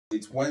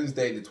It's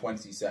Wednesday the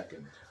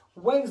 22nd.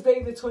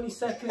 Wednesday the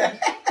 22nd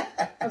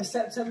of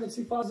September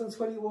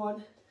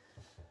 2021.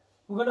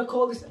 We're going to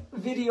call this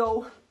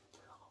video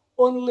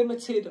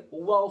Unlimited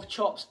Wealth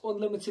Chops,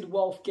 Unlimited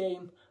Wealth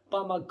Game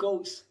by my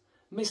goats.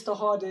 Mr.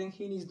 Harding,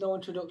 he needs no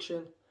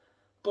introduction.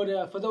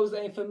 But for those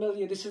that ain't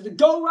familiar, this is the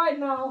GOAT right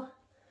now.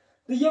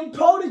 The young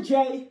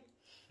protege.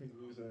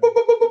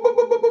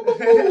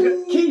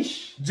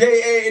 Keash.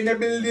 J.A. in the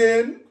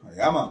building.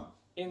 Yeah, man.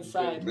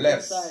 Inside.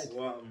 Bless. Inside.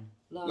 Wow.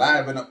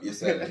 Liven up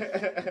yourself.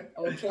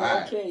 Okay,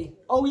 Right. okay.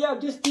 Oh yeah,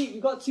 just deep.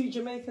 You got 2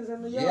 Jamaicans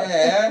in the yard.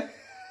 Yeah.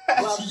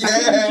 Well, 2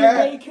 Yeah.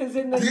 Jamaicans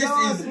in the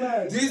yard,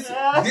 man.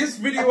 This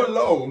video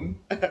alone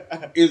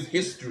is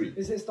history.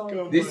 Is it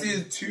starting? This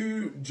is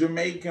 2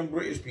 Jamaican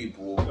British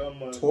people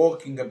on.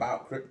 talking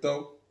about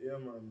crypto. Yeah,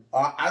 man.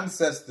 Our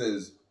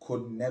ancestors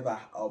could never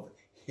have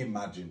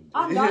imagined.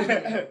 I'm down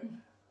here.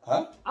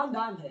 Huh? I'm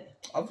down here.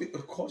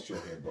 Of course you're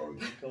here, bro.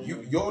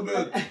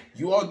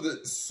 You are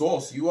the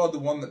source. You are the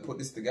one that put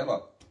this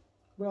together.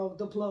 Bro,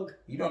 the plug.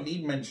 You don't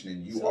need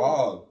mentioning. You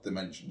are the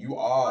mention. You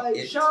are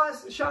it. Shout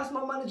out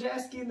my manager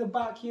Esky in the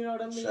back. You know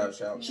what I mean?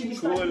 Shout. She be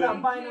stacking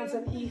that Binance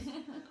and ETH.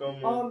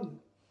 Come on.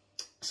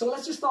 So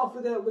let's just start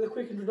with a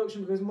quick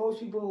introduction because most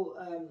people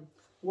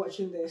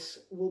watching this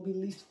will be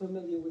least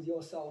familiar with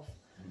yourself.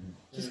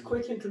 Just a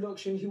quick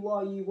introduction. Who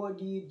are you? What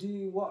do you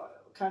do? What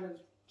kind of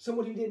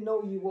someone who didn't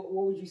know you? What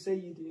would you say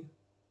you do?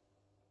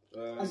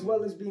 As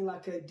well as being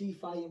like a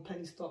DeFi and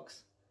penny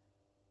stocks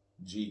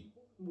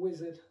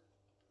wizard.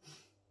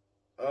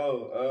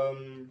 Oh,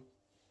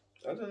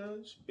 I don't know.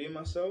 Just be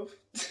myself.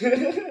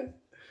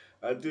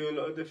 I do a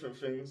lot of different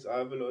things. I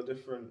have a lot of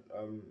different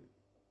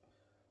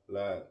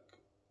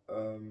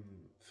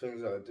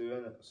things that I do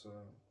in it. So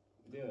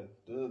yeah,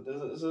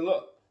 there's a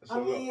lot.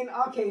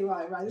 Okay,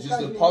 right. This Just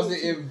guy's the being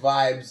positive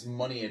vibes,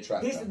 money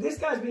attractor. This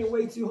guy's being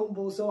way too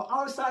humble. So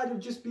outside of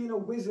just being a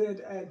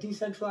wizard,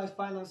 decentralized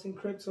finance in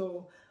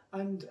crypto,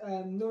 and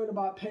knowing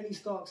about penny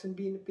stocks and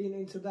being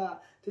into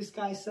that, this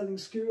guy's selling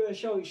scooter.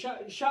 Shout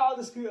out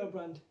the scooter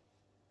brand.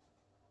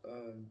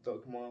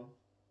 Doc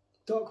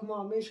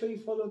Ma. Make sure you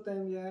follow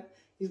them. Yeah,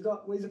 he's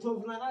got. Where's the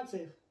clothing line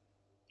active?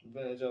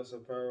 Vintage House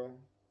Apparel.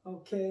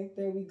 Okay,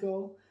 there we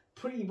go.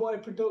 Pretty Boy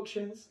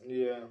Productions.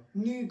 Yeah.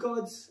 New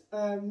Godz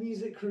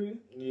music crew.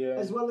 Yeah.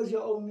 As well as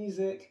your own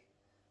music.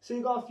 So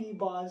you got a few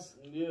bars.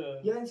 Yeah.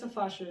 You're into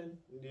fashion.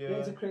 Yeah. You're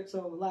into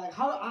crypto. Like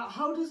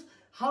how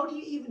do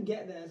you even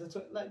get there as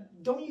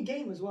don't you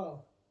game as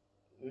well?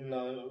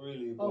 No, not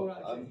really. But Oh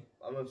right. Okay.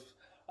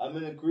 I'm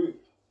in a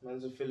group.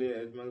 Man's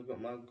affiliated. Man's got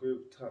my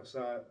group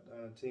side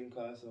Team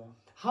Kaiser.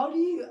 How do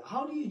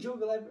you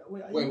juggle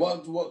Wait,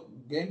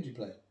 what game do you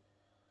play?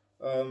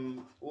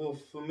 Well,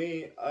 for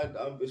me,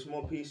 it's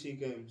more PC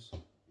games.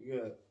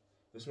 Yeah,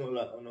 it's not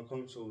like on the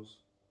consoles.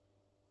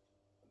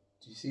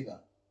 Do you see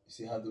that? You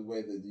see how the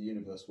way that the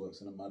universe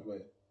works in a mad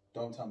way?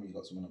 Don't tell me you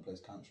got someone that plays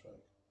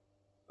Counter-Strike.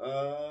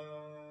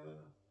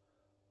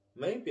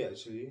 Maybe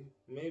actually,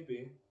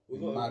 maybe.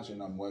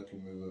 Imagine I'm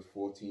working with a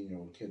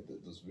 14-year-old kid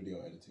that does video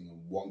editing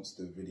and wants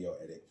to video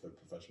edit for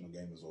professional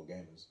gamers or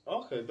gamers.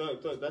 Okay,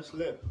 that's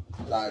lit.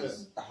 That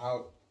is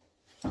how.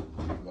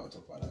 We've got to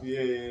talk about that.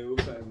 Yeah, we'll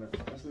say that.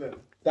 That's lit.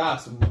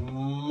 That's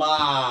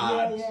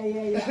mad.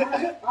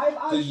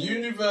 Yeah. The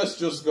universe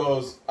just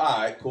goes,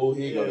 alright, cool,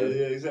 here you go.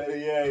 Yeah,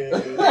 exactly. Yeah. All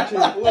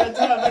the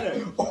time,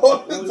 innit? All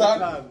the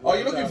time. Oh,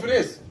 you're looking for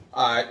this?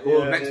 Alright,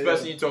 cool. Next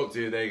person you talk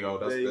to, there you go.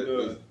 That's there you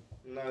go.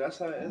 No, that's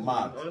how it is.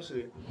 Mad.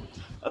 Honestly,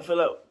 I feel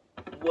like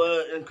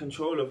we're in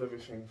control of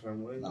everything,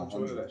 fam. We're in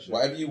control of that shit.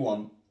 Whatever you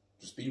want,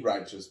 just be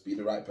righteous, be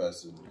the right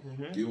person,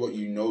 do what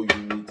you know you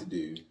need to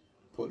do,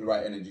 put the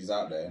right energies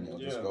out there, and it'll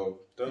just go.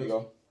 There you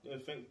go. Yeah,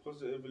 think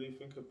positively,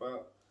 think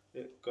about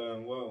it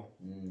going well.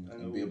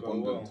 And be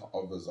abundant to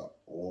others at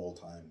all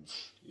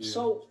times. Yeah.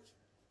 So,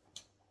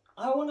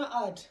 I want to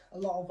add a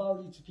lot of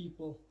value to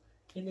people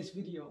in this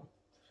video.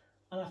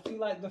 And I feel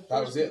like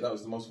That was it. That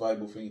was the most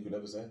valuable thing you could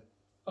ever say.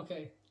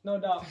 Okay, no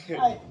doubt.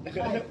 I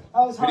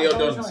was video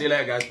done. See you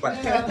later, guys. Bye.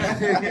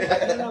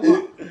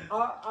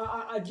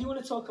 I do want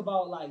to talk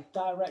about like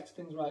direct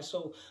things, right?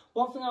 So,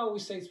 one thing I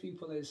always say to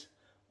people is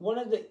one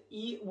of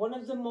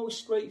the most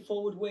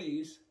straightforward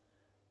ways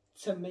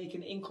to make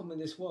an income in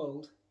this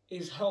world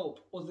is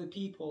help other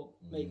people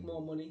make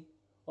more money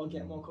or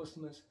get more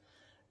customers.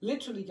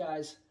 Literally,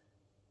 guys,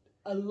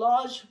 a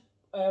large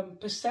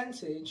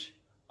percentage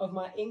of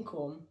my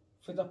income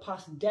for the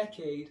past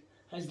decade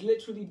has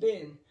literally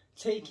been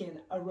taking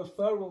a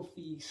referral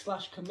fee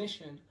 /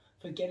 commission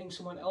for getting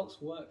someone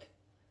else work.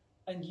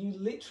 And you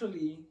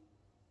literally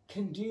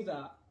can do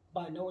that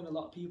by knowing a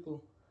lot of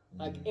people.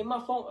 Like in my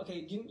phone,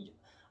 okay,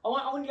 I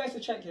want you guys to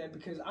check here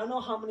because I know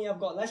how many I've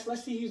got. Let's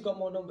see who's got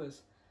more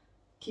numbers.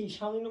 Keash,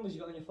 how many numbers you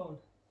got on your phone?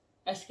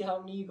 Eski, how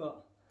many you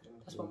got?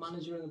 That's my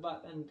manager in the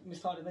back. And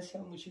Miss Hardy, let's see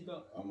how much you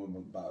got. I'm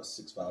about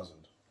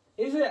 6,000.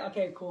 Is it?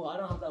 Okay, cool. I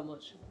don't have that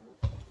much.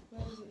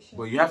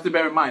 Well, you have to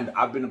bear in mind,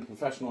 I've been a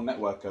professional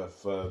networker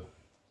for,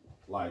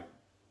 like,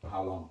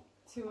 how long?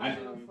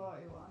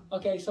 241.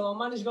 Okay, so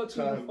my manager got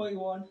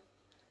 241.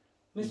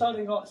 Miss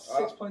Hardy got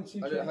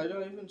 6.2. I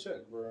don't even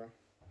check, bro.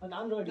 And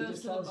Android Go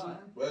just to the tells you.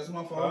 button. Where's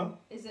my phone?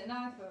 Is it an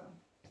iPhone?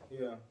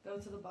 Yeah. Go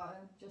to the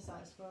button, just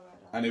like scroll right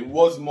down. And it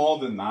was more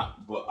than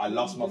that, but I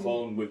lost my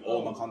phone with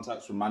all my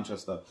contacts from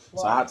Manchester,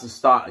 so I had to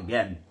start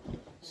again.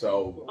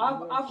 So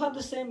I've had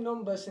the same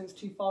number since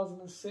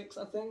 2006,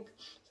 I think.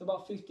 It's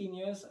about 15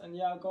 years, and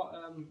yeah, I got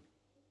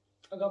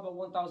about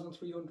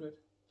 1,300.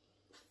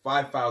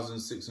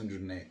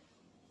 5,608.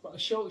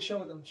 But show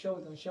them.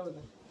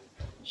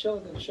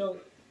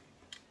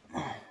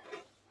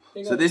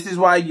 So this is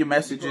why your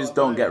messages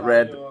don't get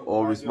read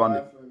or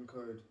responded.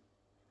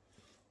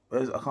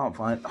 I can't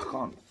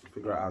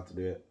figure out how to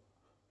do it.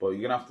 But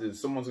you're gonna have to.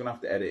 Someone's gonna have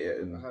to edit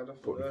it and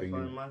put the thing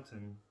in.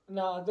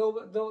 Nah,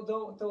 don't.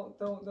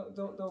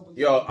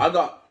 Yo, I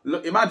got.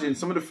 Look, imagine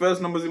some of the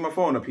first numbers in my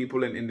phone are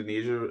people in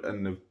Indonesia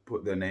and they've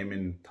put their name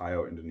in Thai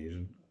or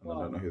Indonesian. And wow.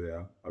 I don't know who they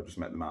are. I've just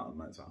met them out on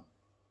night time.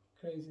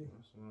 Crazy.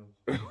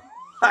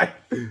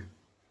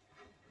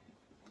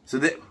 So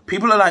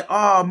people are like,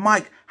 oh,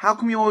 Mike, how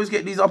come you always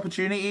get these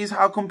opportunities?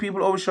 How come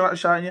people always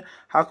shine you?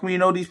 How come you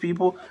know these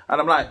people? And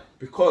I'm like,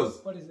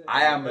 because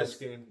I am a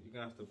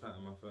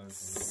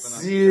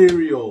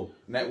serial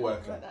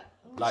networker.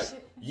 Like,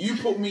 you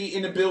put me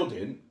in a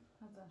building,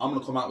 I'm going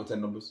to come out with 10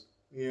 numbers.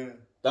 Yeah.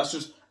 That's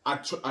just, I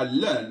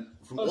learned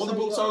from all the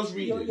books I was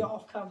reading.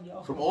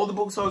 From all the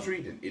books I was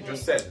reading, it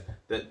just said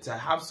that to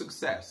have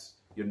success,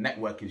 your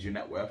network is your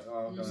net worth.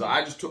 Oh, okay. So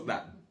I just took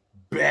that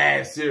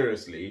bare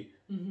seriously.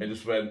 And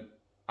just went,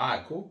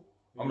 alright, cool.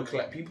 I'm going to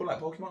collect people like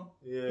Pokemon.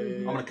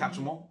 I'm going to catch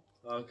them all.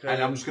 Okay.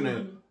 And I'm just going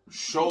to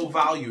show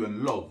value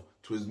and love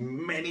to as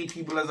many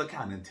people as I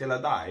can until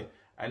I die.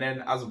 And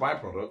then as a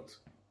byproduct,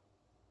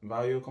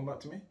 value will come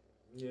back to me.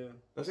 Yeah.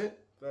 That's it.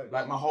 Thanks.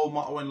 Like my whole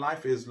motto in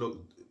life is, look,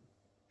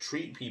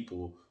 treat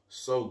people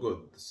so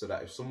good so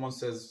that if someone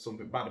says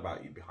something bad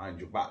about you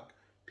behind your back,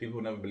 people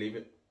will never believe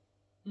it.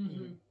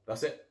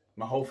 That's it.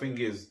 My whole thing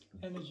is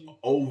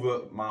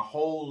over my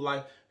whole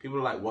life. People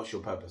are like, what's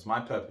your purpose? My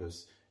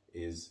purpose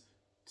is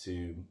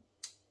to,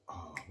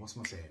 what's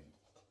my saying?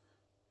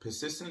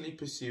 Persistently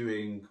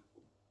pushing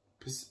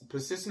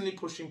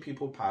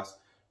people past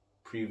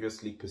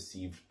previously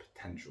perceived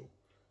potential.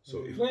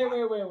 So if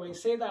wait.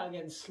 Say that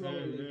again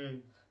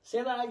slowly.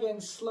 Say that again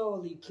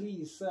slowly,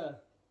 please, sir.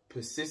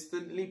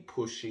 Persistently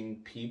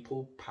pushing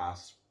people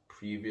past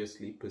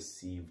previously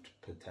perceived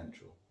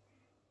potential.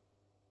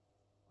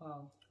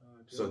 Wow.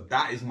 So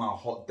that is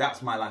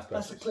that's my life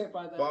purpose. That's a clip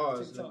right there.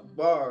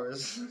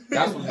 Bars.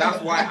 That's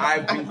why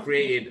I've been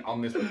created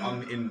on this.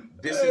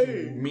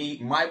 Is me,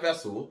 my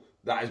vessel.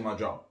 That is my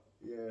job.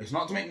 Yeah. It's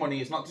not to make money.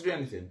 It's not to do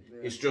anything. Yeah.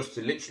 It's just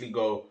to literally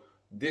go.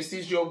 This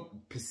is your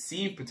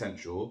perceived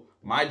potential.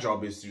 My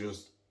job is to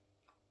just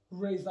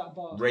raise that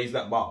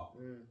bar.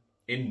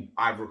 In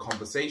either a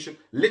conversation.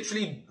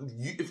 Literally,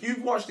 if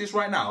you've watched this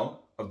right now,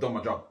 I've done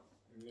my job.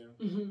 Yeah.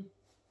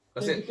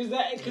 That's it.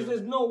 Because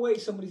there's no way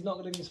somebody's not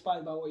going to be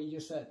inspired by what you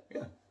just said.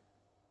 Yeah.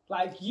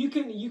 Like you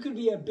can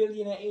be a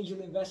billionaire angel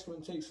investor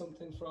and take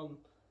something from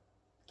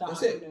that.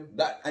 That's it.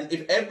 And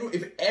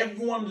if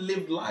everyone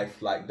lived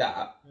life like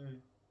that,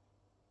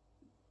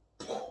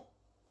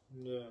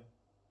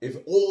 if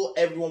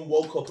everyone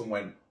woke up and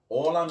went,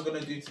 all I'm going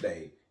to do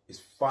today is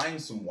find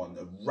someone,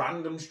 a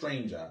random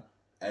stranger,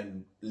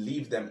 and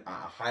leave them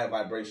at a higher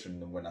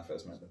vibration than when I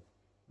first met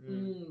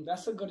them.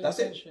 That's a good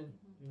intention.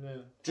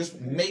 Yeah.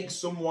 Just make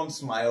someone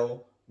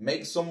smile,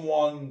 make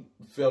someone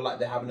feel like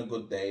they're having a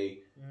good day,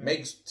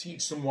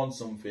 teach someone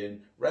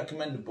something,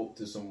 recommend a book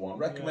to someone,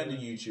 recommend a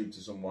YouTube to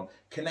someone,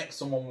 connect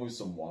someone with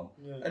someone,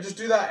 and just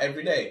do that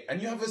every day.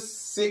 And you have a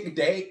sick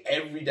day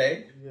every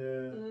day.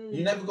 Yeah.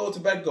 You never go to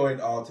bed going,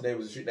 oh, today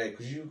was a shit day,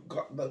 because you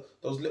got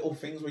those little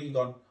things where you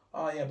gone,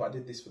 oh yeah, but I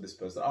did this for this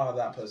person. Oh,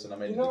 that person, I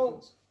made a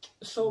difference.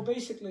 So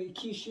basically,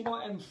 Keash, you know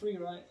M3,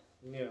 right?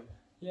 Yeah.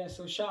 Yeah,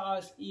 so shout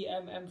out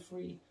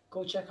M3.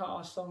 Go check out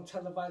our song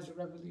Televise the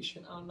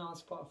Revolution out now on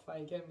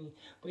Spotify, get me.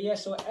 But yeah,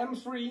 so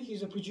M3,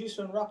 he's a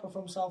producer and rapper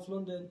from South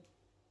London.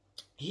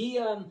 He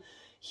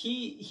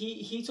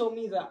told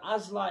me that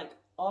as like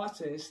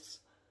artists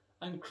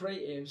and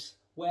creatives,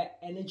 we're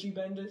energy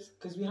benders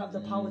because we have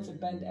the power to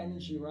bend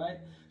energy, right?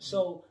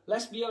 So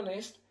let's be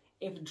honest,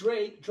 if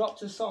Drake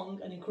dropped a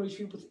song and encouraged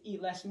people to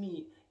eat less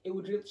meat, it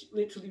would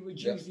literally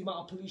reduce the amount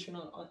of pollution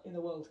in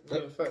the world.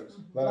 Yeah, facts.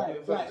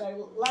 Like that,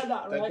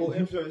 right? They're called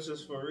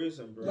influencers for a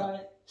reason, bro.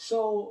 Right.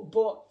 So,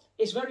 but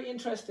it's very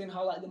interesting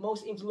how like the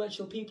most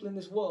influential people in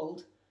this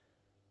world,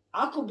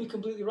 I could be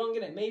completely wrong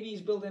in it. Maybe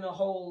he's building a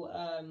whole,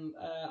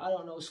 I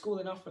don't know, school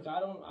in Africa. I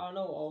don't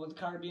know, or the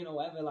Caribbean or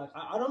whatever. Like,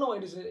 I don't know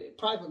what it is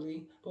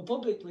privately, but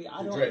publicly,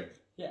 I don't. Drake.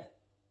 Yeah.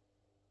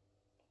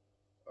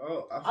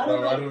 Oh, I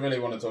don't really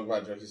want to talk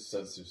about Drake. It's a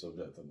sensitive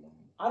subject at the moment.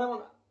 I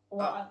don't.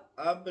 Well,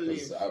 I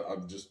believe.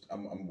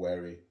 I'm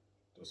wary.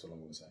 That's all I'm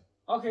going to say.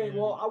 Okay,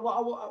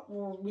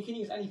 well, we can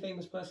use any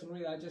famous person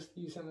really. I just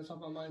use him on the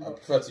top of my mind. I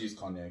prefer to use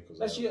Kanye because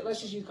let's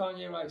just use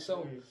Kanye, right?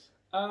 So,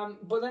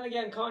 but then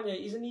again, Kanye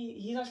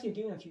he's actually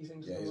doing a few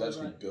things. Yeah, he's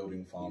actually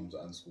building farms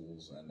and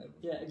schools and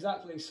everything. Yeah,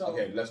 exactly. So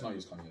okay, let's not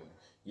use Kanye.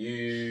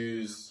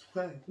 Use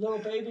Lil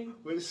Baby.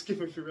 We're just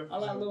skipping through. I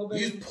like Lil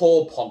Baby. Use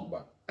Paul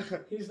Pogba.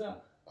 Who's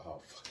that?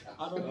 Oh, fuck.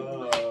 I don't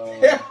know.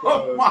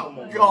 Oh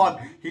my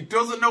God. He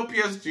doesn't know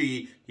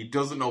PSG. He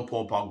doesn't know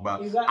Paul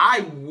Pogba.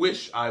 I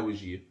wish I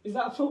was you. Is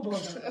that football?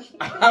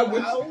 I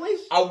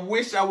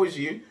wish I was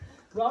you.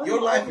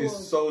 Your life is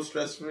so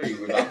stress-free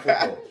without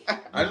football.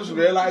 I just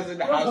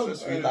realised how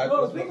stress-free life is.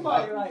 Bro, think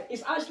about it, right?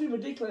 It's actually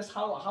ridiculous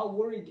how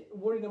worried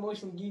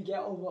emotionally you get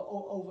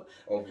over.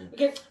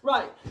 Okay,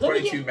 right.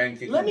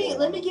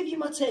 Let me give you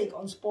my take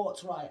on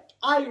sports, right?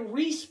 I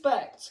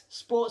respect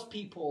sports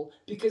people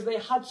because they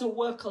had to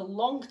work a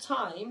long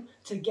time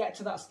to get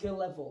to that skill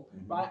level,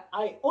 right?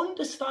 I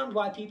understand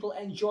why people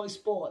enjoy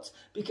sports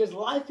because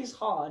life is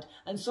hard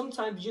and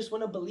sometimes you just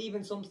want to believe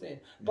in something.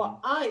 But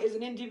I, as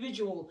an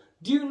individual,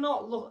 do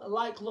not look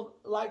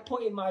like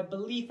putting my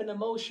belief and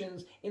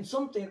emotions in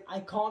something I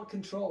can't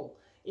control.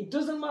 It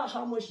doesn't matter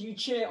how much you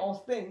cheer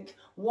or think,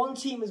 one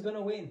team is going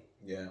to win.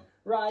 Yeah.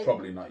 Right.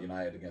 Probably not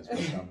United against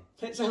West Ham.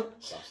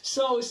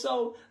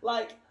 So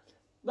like,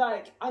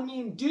 I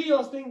mean, do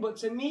your thing, but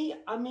to me,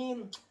 I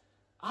mean,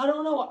 I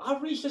don't know.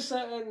 I've reached a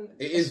certain...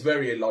 It is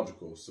very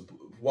illogical. So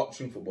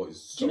watching football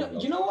is so illogical.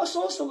 Do you know what's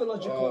also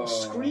illogical?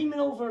 Screaming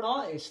over an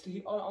artist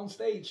on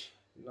stage.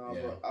 No,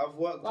 but I've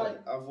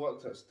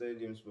worked at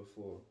stadiums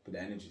before. But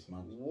the energy's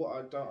mad. What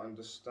I don't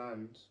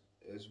understand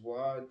is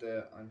why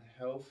they're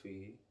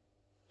unhealthy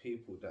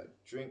people that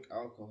drink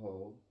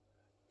alcohol,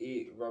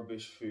 eat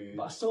rubbish food,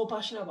 but are so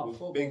passionate about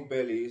football. Big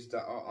bellies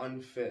that are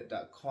unfit,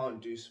 that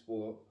can't do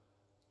sport,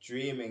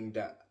 dreaming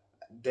that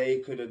they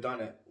could have done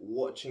it,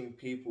 watching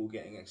people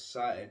getting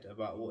excited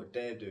about what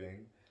they're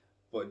doing.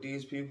 But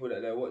these people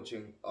that they're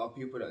watching are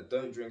people that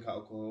don't drink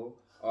alcohol,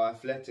 are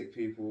athletic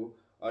people,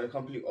 are the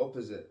complete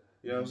opposite.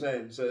 You know what I'm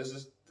saying? So it's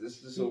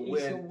just a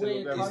weird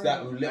Is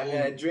that little... And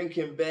they're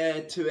drinking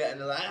beer to it and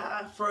they're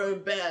like, throwing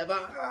beer,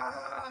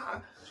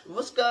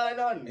 what's going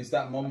on? It's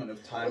that moment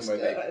of time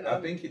where I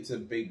think it's a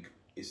big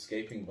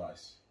escaping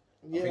vice.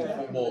 Yeah. I think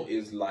football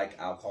is like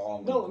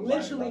alcohol. No,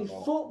 literally,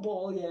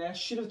 football,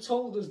 should have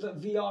told us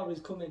that VR is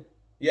coming.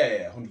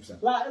 Yeah,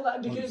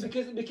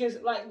 100%. Because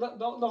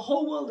the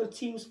whole world of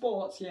team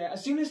sports,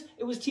 as soon as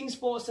it was team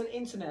sports and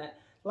internet,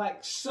 like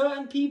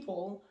certain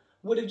people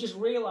would have just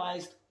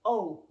realised,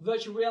 oh,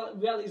 virtual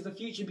reality is the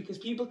future because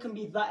people can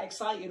be that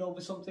excited over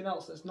something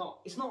else it's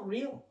not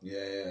real.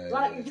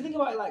 Yeah. If you think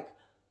about it, like,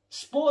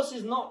 sports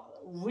is not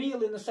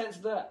real in the sense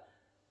that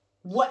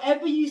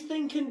whatever you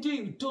think and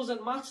do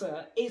doesn't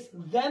matter. It's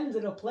them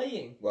that are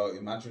playing. Well,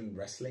 imagine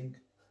wrestling.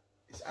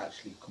 It's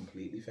actually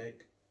completely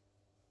fake.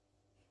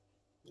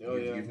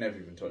 You've never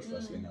even touched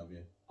wrestling, have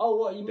you? Oh,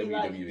 what you mean? WWE.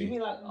 Like you mean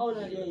like? Oh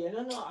no,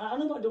 no. I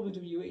know about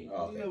WWE.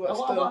 Oh, okay. You know about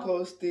Stone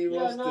Cold Steve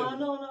Austin?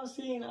 No, I've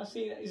seen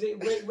it. Is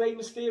it Rey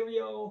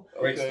Mysterio?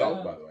 Great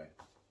stock, by the way.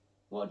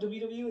 What,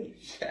 WWE?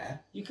 Yeah.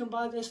 You can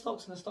buy their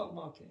stocks in the stock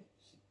market.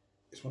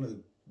 It's one of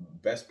the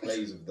best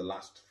plays of the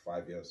last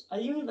 5 years. Are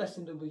you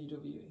investing in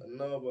WWE?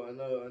 No, but I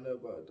know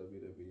about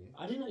WWE.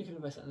 I didn't know you could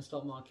invest in the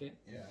stock market.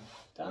 Yeah.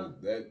 Damn.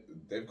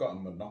 They've got a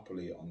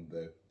monopoly on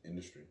the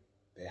industry.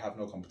 They have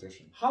no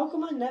competition. How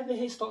come I never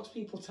hear stocks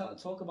people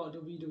talk about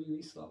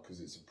WWE stock?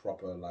 Because it's a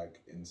proper,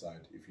 like,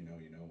 inside. If you know,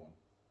 you know one.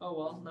 Oh,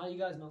 well, now you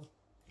guys know.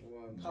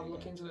 Have a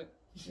look into it.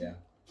 Yeah.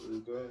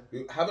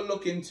 Have a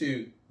look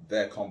into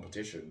their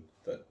competition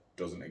that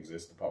doesn't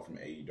exist apart from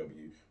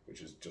AEW,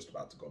 which is just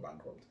about to go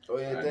bankrupt. Oh,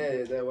 yeah,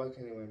 they're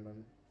working anyway,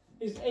 man.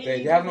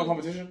 They have no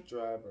competition.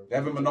 Driver. They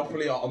have a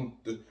monopoly on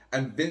the...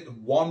 And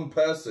one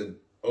person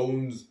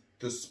owns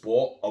the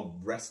sport of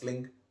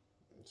wrestling.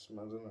 It's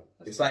mad, isn't it?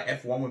 It's like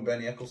F1 with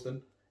Bernie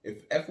Eccleston.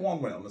 If F1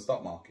 went on the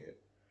stock market,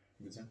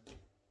 you would say?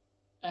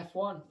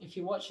 F1, if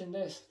you're watching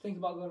this, think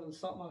about going on the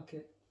stock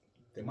market.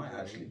 They might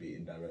actually be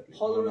indirectly.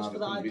 Hollers for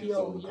the IPO. You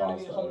know what I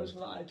mean? Hollers for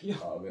the IPO.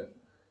 Part of it.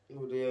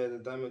 Oh, yeah, the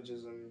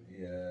damages and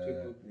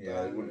people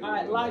dying.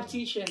 Alright, live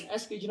teaching.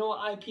 Eska, do you know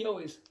what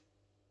IPO is?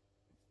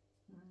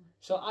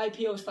 So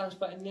IPO stands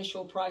for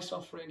initial price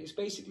offering. It's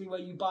basically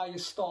where you buy a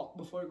stock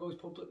before it goes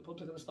public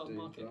on the stock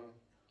market. Okay.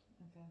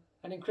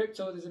 And in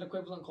crypto, there's an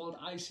equivalent called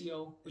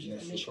ICO, which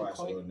is initial price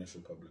coin. or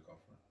initial public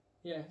offering.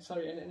 Yeah,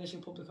 sorry, an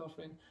initial public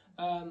offering.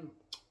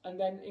 And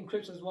then in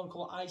crypto, there's one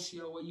called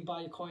ICO, where you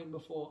buy a coin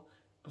before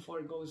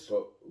it goes.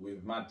 But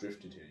we've mad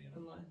drifted here, you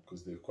know, online.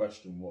 because the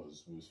question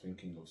was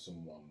thinking of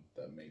someone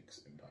that makes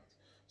impact.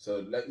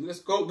 So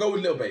let's go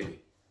with Lil Baby.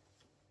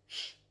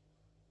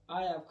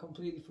 I have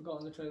completely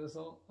forgotten the train of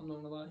thought. I'm not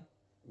gonna lie.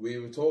 We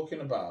were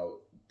talking about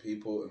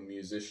people and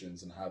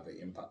musicians and how they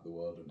impact the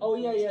world. And oh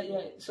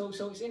yeah. So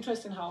it's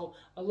interesting how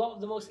a lot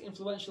of the most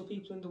influential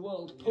people in the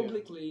world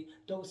publicly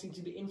don't seem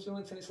to be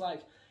influenced, and it's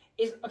like,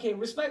 okay,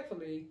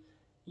 respectfully,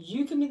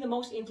 you can be the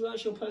most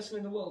influential person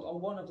in the world, or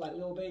one of like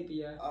Lil Baby.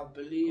 Yeah. I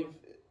believe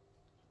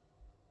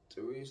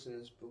the reason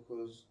is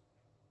because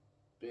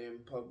being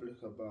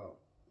public about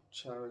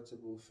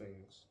charitable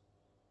things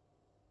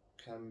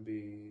can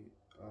be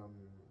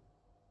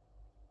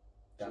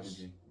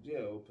damaging.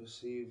 Or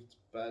perceived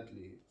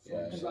badly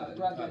from certain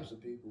types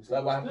of people. It's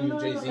like what happened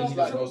with Jay-Z. He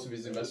got most of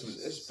his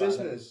investments. It's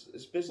business.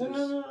 It's business.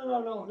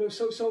 No.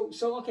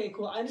 So okay,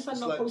 cool. I understand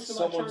not posting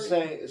about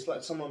charity. It's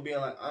like someone being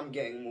like, I'm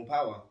getting more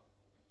power.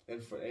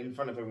 in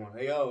front of everyone.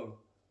 Hey yo.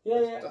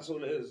 Yeah, That's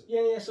all it is.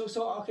 Yeah.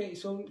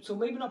 So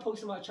maybe not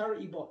posting about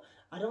charity, but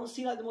I don't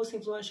see like the most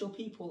influential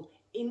people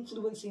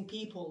influencing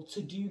people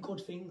to do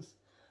good things.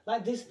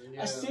 Like this,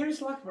 a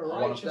serious lack of a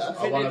righteousness.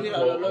 I want to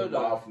quote a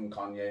bar from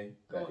Kanye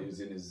that he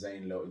was in his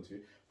Zane Lowe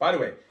interview. By the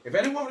way, if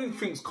anyone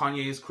thinks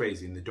Kanye is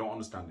crazy and they don't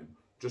understand him,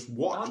 just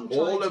watch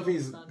all of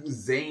his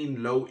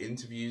Zane Lowe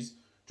interviews.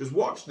 Just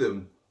watch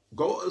them.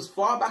 Go as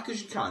far back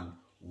as you can.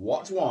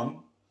 Watch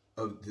one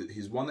of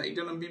his one that he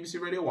did on BBC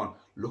Radio 1.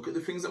 Look at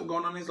the things that were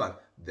going on in his life.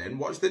 Then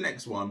watch the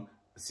next one.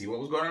 See what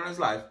was going on in his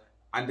life.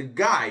 And the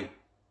guy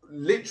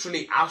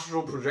literally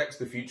astral projects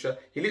the future.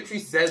 He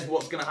literally says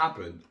what's going to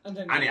happen. And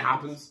it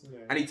happens. Yeah.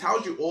 And he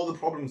tells you all the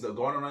problems that are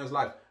going on in his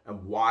life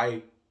and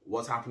why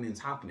what's happening is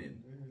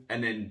happening.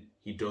 And then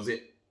he does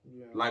it.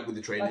 Yeah. Like with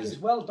the trainers. Like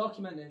it's well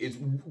documented. It's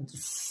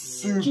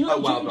super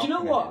well documented. Do you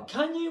know what?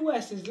 Kanye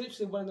West is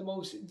literally one of the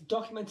most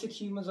documented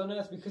humans on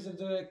earth because of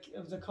the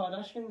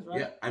Kardashians, right?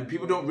 Yeah, and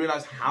people don't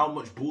realise how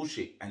much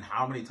bullshit and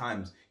how many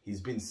times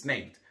he's been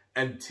snaked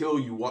until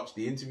you watch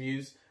the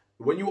interviews.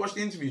 When you watch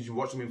the interviews, you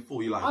watch them in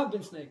full, you're like, I've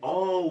been snaked.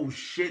 Oh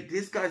shit,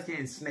 this guy's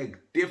getting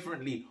snaked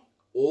differently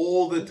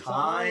all the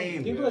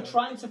time. People are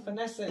trying to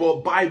finesse it.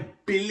 But by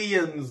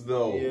billions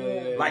though.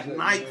 Like exactly,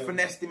 Nike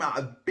finessed him out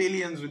of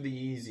billions with the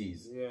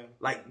Yeezys.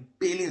 Like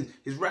billions.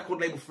 His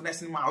record label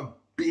finessing him out of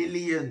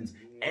billions.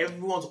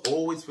 Everyone's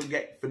always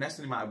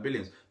finessing him out of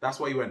billions. That's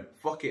why he went,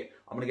 fuck it,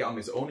 I'm going to get on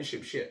this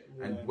ownership shit.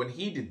 And when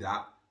he did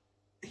that,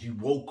 he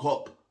woke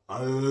up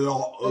a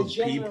lot of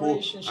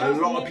people. A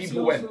lot of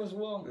people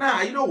went,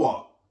 nah, you know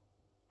what?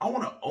 I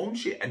want to own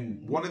shit,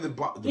 and one of the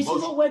this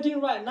is what we're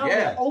doing right now.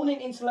 Yeah. We're owning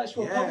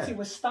intellectual property.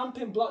 We're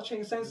stamping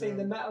blockchain Sensei in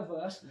the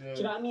metaverse. Do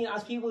you know what I mean?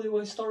 As people who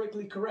are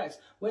historically correct,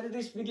 whether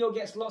this video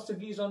gets lots of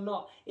views or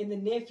not in the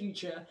near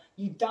future,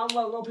 you damn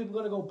well know people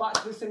are gonna go back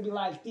to this and be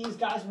like, "These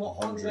guys were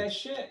on their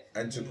shit."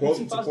 And to quote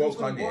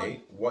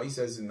Kanye, what he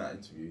says in that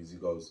interview is he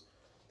goes,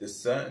 "There's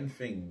certain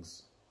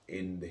things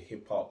in the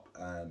hip hop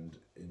and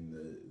in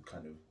the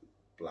kind of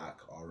black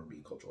R&B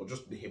culture, or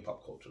just the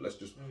hip-hop culture, let's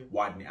just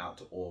widen it out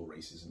to all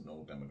races and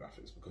all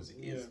demographics, because it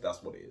is,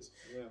 that's what it is,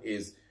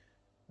 is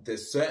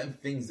there's certain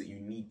things that you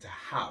need to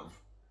have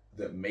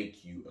that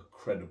make you a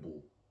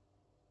credible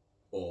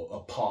or a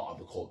part of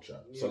the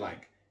culture. So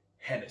like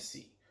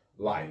Hennessy,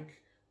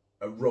 like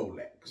a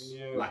Rolex,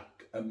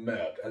 like a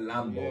Merc, a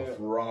Lambo, a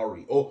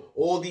Ferrari, or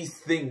all these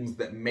things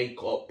that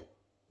make up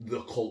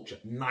the culture.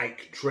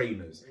 Nike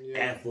trainers,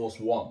 Air Force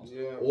Ones,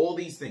 all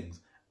these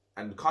things.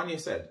 And Kanye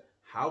said,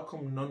 how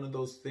come none of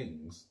those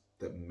things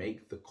that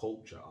make the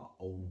culture are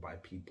owned by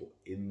people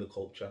in the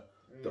culture?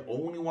 The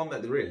only one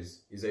that there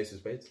is Ace of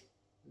Spades.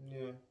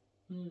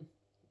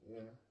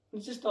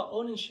 It's just not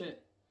owning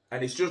shit.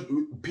 And it's just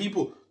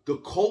people, the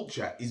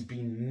culture is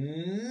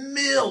being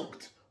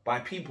milked by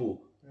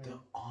people that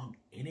aren't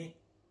in it,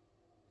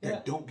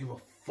 that don't give a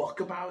fuck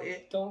about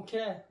it. Don't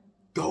care.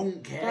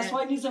 That's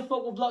why it needs to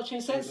fuck with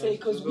blockchain Sensei,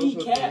 because we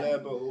care.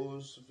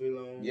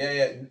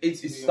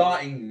 It's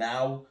starting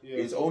now.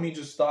 It's only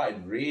just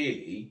started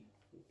really.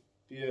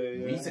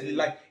 Recently,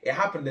 like it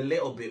happened a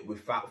little bit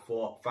with Fat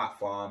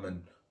Farm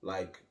and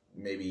like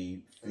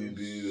maybe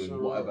Fubu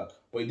and whatever,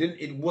 but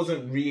it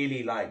wasn't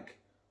really like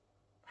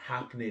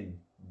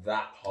happening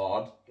that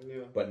hard.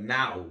 But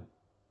now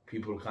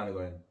people are kind of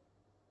going,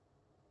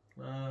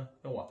 you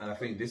know what? And I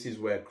think this is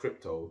where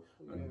crypto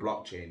and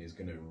blockchain is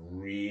going to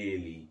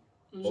really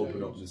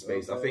open up the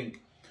space. I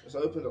think it's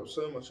opened up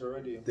so much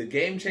already. The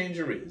game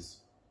changer is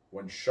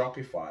when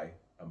Shopify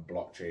and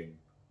blockchain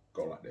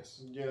go like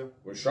this.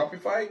 When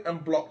Shopify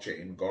and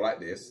blockchain go like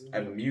this,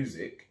 and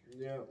music,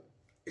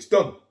 it's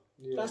done.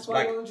 That's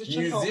why like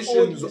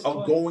musicians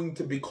are going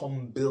to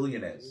become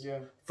billionaires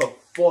for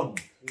fun,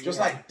 just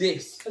like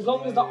this. As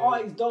long as the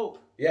art is dope.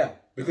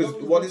 Because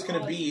what it's going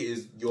to be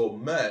is your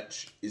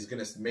merch is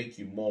going to make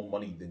you more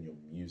money than your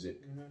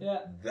music.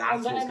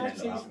 That's and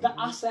what's the NFTs, the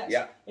assets.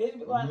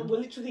 We're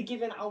literally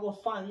giving our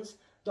fans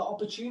the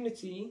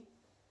opportunity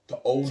to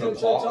own a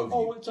part of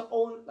you. To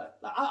own.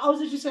 I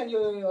was just saying,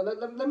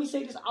 let me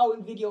say this out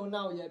in video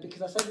now,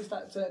 because I said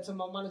this to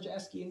my manager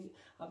Eski,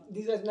 and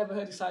these guys never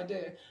heard this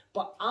idea.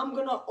 But I'm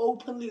gonna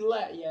openly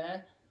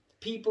let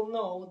people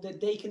know that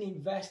they can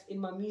invest in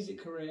my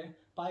music career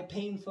by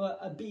paying for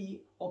a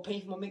beat or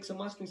paying for my mix and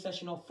mastering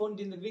session or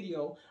funding the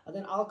video, and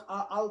then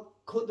I'll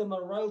cut them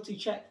a royalty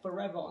check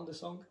forever on the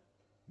song.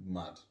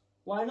 Mad.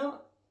 Why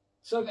not?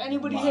 So if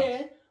anybody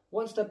here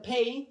wants to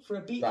pay for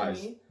a beat for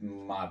me,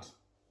 mad.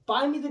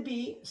 Buy me the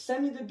beat,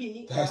 send me the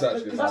beat, because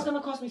that's going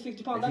to cost me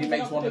 £50. If he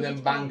makes one of them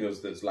bangers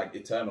that's like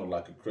eternal,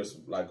 like a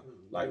crisp, like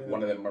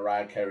one of them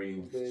Mariah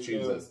Carey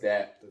tunes that's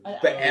there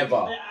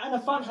forever. And a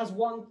fan has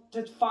 1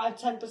 to 5,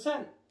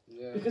 10%.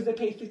 Because they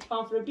paid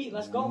 £50 for a beat.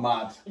 Let's go.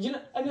 Mad. Do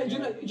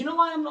you know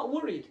why I'm not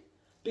worried?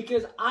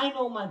 Because I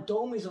know my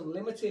dome is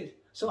unlimited.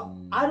 So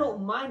I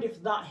don't mind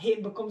if that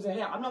hit becomes a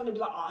hit. I'm not going to be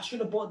like, I should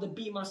have bought the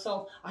beat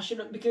myself. I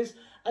shouldn't, because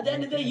at the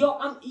end of the day,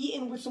 I'm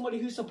eating with somebody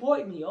who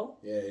supported me, Do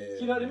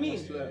you know what I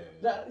mean? Do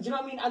you know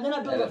what I mean? And then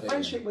I build a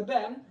friendship with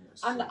them.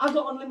 And I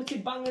got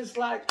unlimited bangers.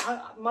 Like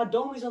my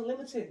dome is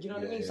unlimited. You know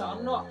what I mean? So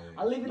I'm not.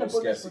 I live in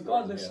abundance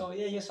regardless. So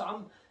yeah.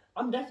 So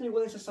I'm definitely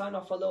willing to sign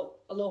off a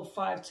little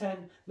 5,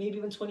 10, maybe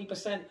even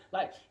 20%.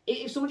 Like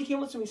if somebody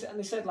came up to me and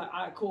they said like,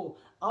 alright, cool,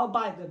 I'll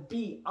buy the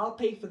beat, I'll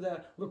pay for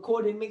the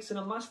recording, mixing,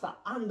 and master,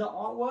 and the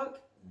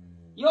artwork.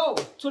 Yo,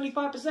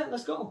 25%.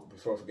 Let's go.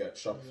 Before I forget,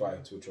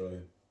 Shopify 2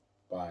 trillion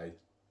by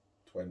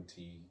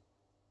 2030.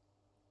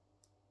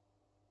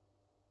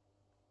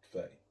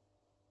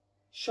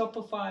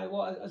 Shopify,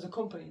 what, as a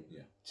company?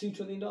 Yeah. $2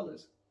 trillion?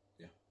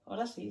 Yeah. Oh,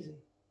 that's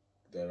easy.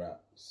 They're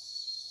at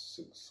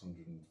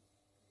 650.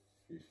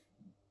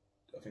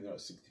 I think they're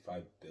at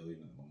 65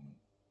 billion at the moment.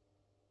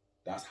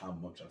 That's how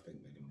much I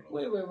think they're going to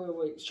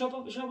blow. Wait.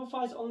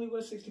 Shopify's only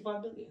worth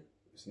 65 billion?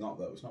 It's not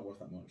that. It's not worth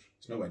that much.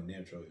 It's nowhere near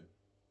a trillion.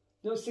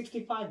 No,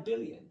 65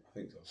 billion. I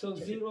think so. So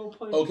Check 0.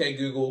 Okay,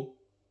 Google.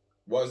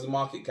 What is the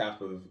market cap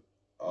of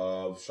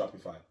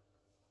Shopify?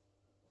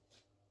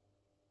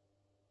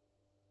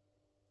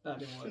 That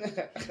didn't work.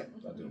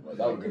 That didn't work.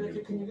 That would be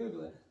really Can you cool.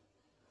 Google it?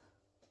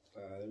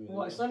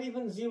 What? It's not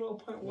even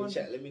 0.1.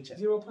 Let me check.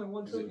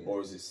 0.1 trillion.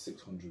 Or is it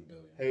 600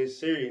 billion? Hey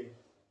Siri,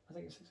 I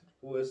think it's 600.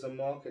 what is the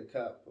market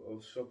cap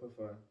of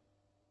Shopify?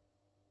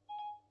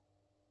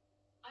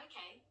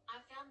 Okay, I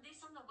found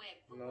this on the web.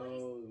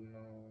 No.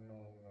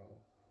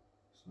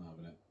 It's not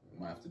having it.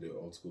 Might have to do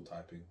old school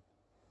typing.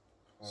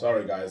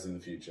 Sorry, guys. In the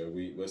future,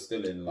 we're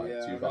still in like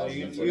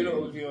 2020. You know,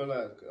 with your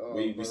like. Oh,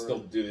 we still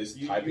do this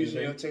typing using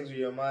thing. your things with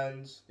your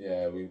minds.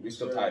 Yeah, we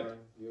still type. Man.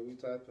 Yeah, we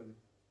typing.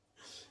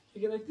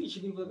 You're gonna feature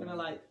people are gonna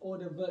like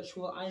order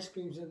virtual ice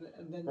creams and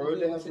then. Bro,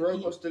 they have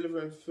robots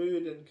delivering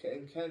food in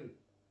Kent.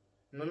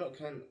 No, not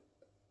Kent.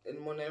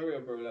 In one area,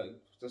 bro. Like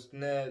just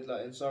near,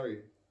 like in Surrey.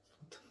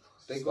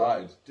 They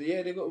got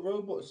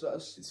robots that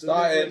are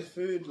delivering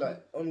food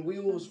like on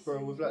wheels,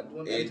 bro, with like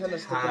one antenna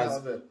sticking out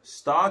of it.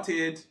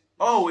 Started.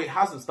 Oh, it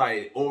hasn't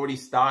started. It already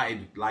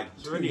started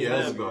like 2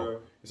 years ago.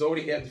 Bro. It's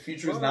already here. The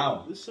future is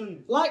now.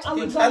 Listen, like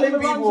I'm telling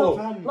people,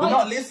 they're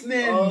not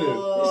listening.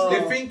 Oh.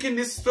 They're thinking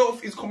this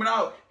stuff is coming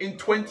out in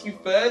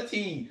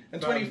 2030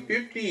 and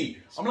 2050.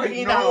 I'm like,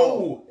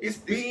 no, it's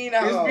been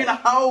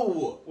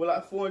out. We're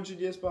like 400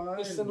 years behind.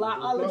 Listen, like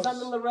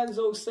Alexander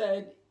Lorenzo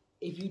said,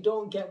 if you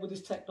don't get with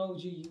this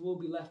technology, you will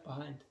be left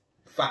behind.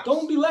 Facts.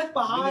 Don't be left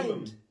behind.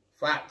 Minimum.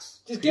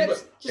 Facts.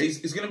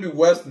 It's going to be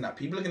worse than that.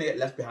 People are going to get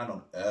left behind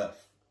on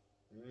Earth.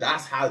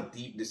 That's how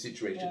deep the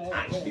situation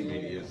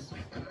really is.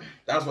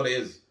 That's what it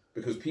is.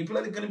 Because people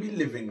are going to be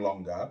living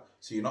longer.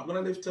 So you're not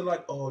going to live to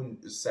like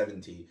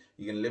 70.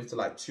 You're going to live to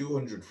like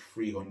 200,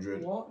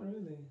 300. What?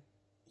 Really?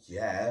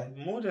 Yeah.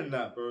 More than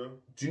that, bro.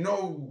 Do you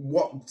know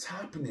what's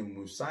happening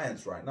with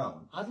science right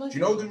now? Do you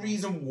know the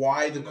reason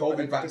why the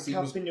COVID vaccine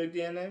was... in your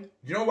DNA? Do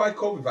you know why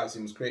COVID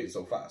vaccine was created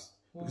so fast?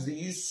 Because they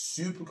used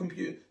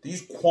they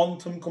used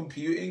quantum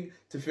computing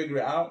to figure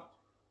it out.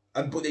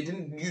 But they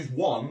didn't use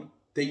one.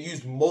 They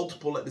used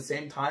multiple at the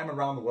same time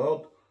around the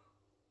world.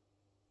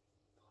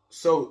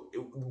 So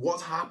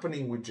what's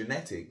happening with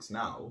genetics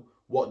now,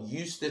 what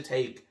used to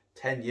take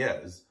 10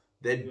 years,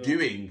 they're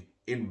doing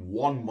in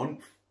 1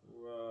 month.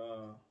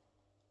 Wow.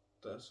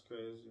 That's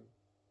crazy.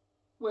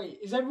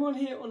 Wait, is everyone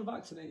here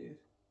unvaccinated?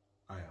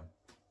 I am.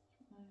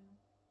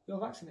 You're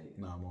vaccinated?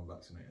 No, I'm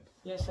unvaccinated.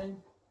 Yeah,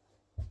 same.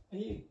 Are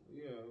you?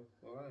 Yeah,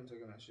 well, I ain't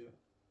taking that shit.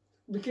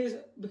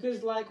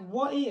 Because like,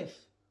 what if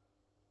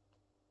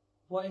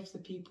the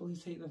people who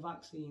take the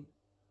vaccine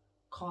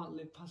can't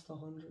live past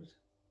 100?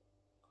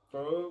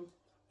 Bro,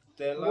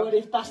 they're like... What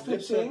if that's the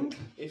thing?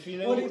 If you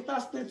know... What if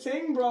that's the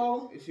thing,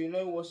 bro? If you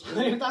know what's...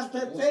 What if that's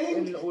the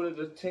thing? In all of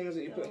the things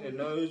that you put in your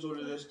nose, all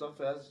of this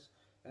stuff, it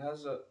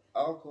has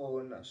alcohol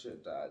and that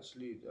shit that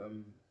actually...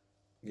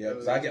 yeah,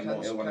 because I get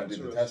more ill when I do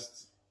the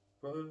tests.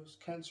 Bro, it's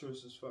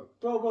cancerous as fuck.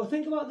 Bro,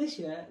 think about this,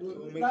 yeah?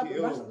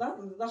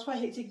 That's why I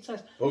hate taking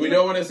tests. But we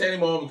don't want to say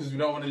anymore because we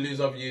don't want to lose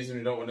our views and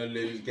we don't want to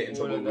get in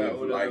trouble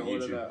with like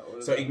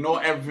YouTube. So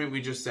ignore everything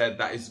we just said.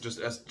 That is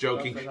just us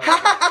joking. That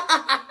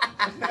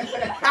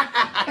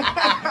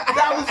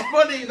was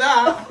funny,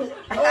 that.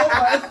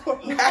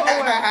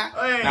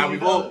 Now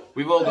we've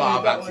all got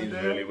our vaccines,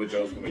 really. We're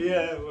joking.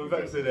 Yeah, we're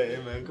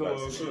vaccinated, man. Come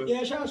on.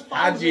 Yeah, shout out.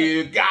 Had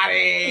you got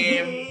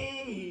him?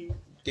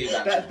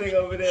 That thing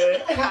over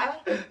there.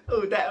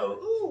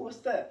 Oh, what's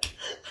that?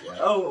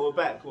 Yeah. Oh, we're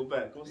back.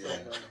 What's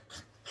that?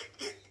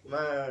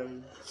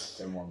 Man.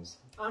 Them ones.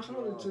 I'm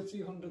trying to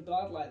 200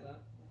 died like that.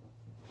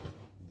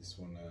 This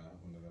one of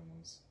them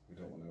ones. We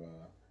don't want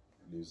to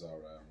lose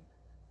our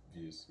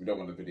views. We don't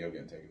want the video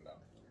getting taken down.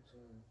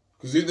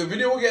 Because the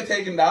video will get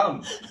taken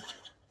down.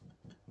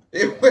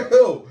 It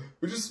will.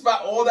 We just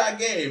spat all that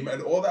game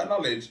and all that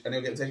knowledge and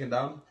it'll get taken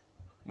down.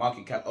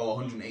 Market cap,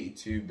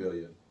 182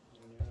 billion.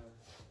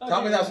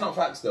 Tell me that's not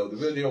facts though. The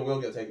video will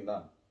get taken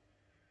down.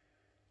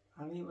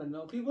 I don't even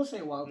know. People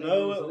say wild things.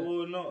 No, it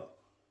will not.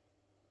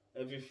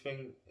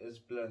 Everything is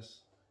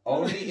blessed.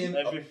 Only in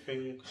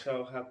everything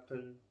shall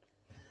happen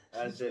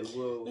as it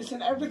will.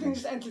 Listen,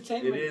 everything's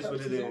entertainment. It is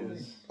what it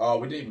is. Oh,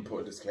 we didn't even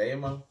put a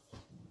disclaimer.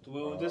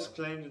 We'll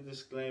disclaim the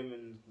disclaimer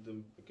in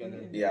the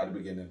beginning. Yeah, at the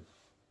beginning.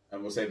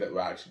 And we'll say that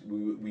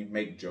we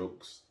make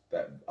jokes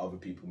that other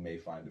people may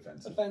find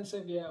offensive.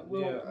 Offensive, yeah.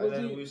 And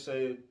then we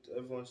say,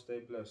 everyone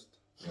stay blessed.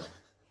 Yeah.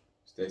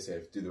 Stay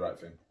safe. Do the right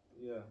thing.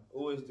 Yeah.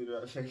 Always do the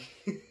right thing.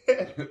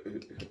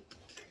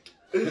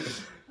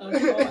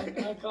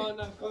 I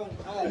can't.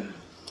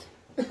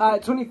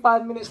 Alright,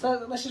 25 minutes.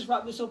 Let's just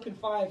wrap this up in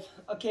 5.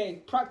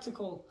 Okay,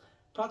 practical.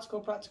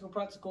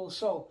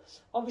 So,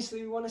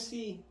 obviously, we want to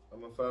see.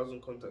 I'm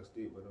 1,000 contacts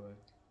deep, by the way.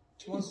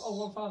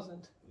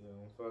 1,000. Yeah,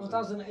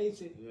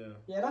 1,080. Yeah.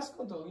 Yeah, that's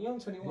good though. You're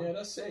only 21. Yeah,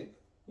 that's sick.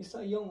 You're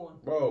still a young one.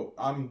 Bro,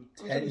 I'm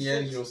 10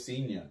 years your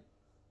senior.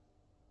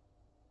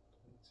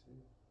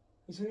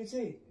 You're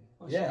 22?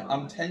 Oh, yeah,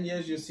 I'm 10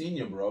 years your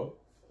senior, bro.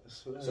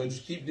 So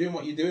just keep doing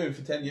what you're doing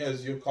for 10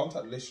 years. Your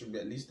contact list should be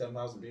at least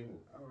 10,000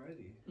 people.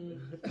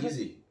 Alrighty.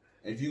 Easy.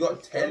 And if you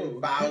got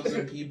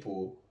 10,000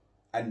 people,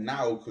 and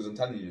now, because I'm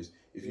telling you this,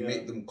 if you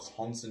make them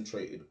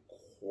concentrated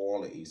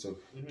quality, so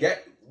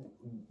get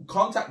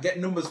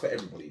numbers for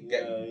everybody.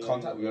 Get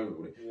contact with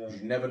everybody. Yeah.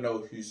 You never know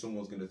who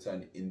someone's going to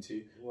turn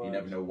into. Right. You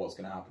never know what's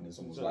going to happen in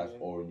someone's life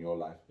or in your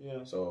life.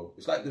 Yeah. So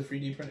it's like the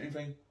 3D printing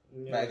thing.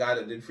 Yeah. Met a guy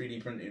that did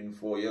 3D printing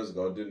 4 years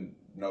ago. Didn't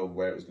know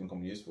where it was going to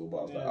come useful, but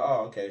I was like,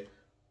 oh, okay,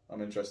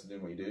 I'm interested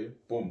in what you do.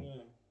 Boom.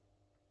 Yeah.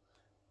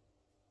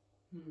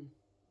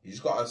 You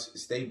just got to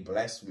stay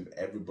blessed with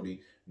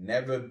everybody.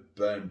 Never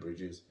burn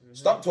bridges.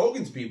 Stop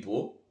talking to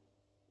people.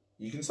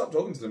 You can stop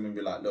talking to them and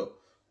be like, look,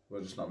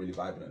 we're just not really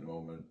vibing at the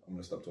moment. I'm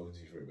going to stop talking to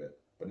you for a bit.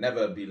 But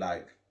never be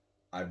like,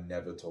 I'm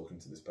never talking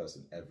to this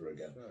person ever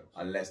again.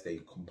 Unless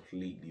they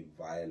completely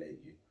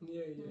violate you.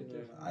 Yeah,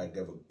 definitely. I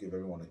give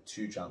everyone a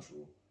 2-chance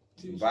rule.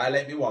 You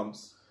violate me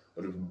once,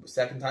 but the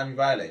second time you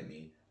violate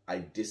me, I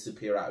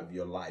disappear out of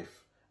your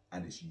life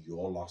and it's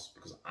your loss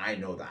because I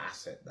know the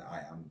asset that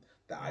I am,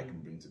 that I can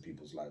bring to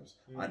people's lives.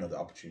 I know the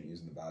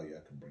opportunities and the value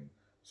I can bring.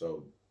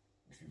 So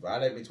if you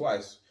violate me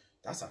twice,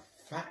 that's a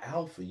fat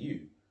L for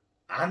you.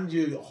 And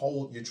you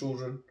hold your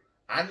children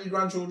and your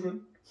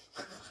grandchildren.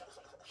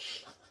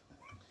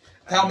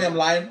 Tell me I'm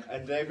lying.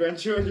 And their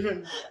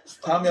grandchildren.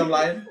 Tell me I'm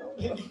lying.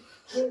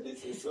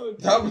 This is so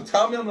tell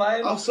me I'm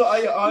lying. I'll sort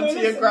out your auntie,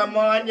 your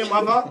grandma, and your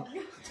mother.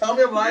 Tell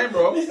me I'm lying,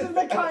 bro. This is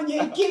the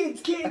Kanye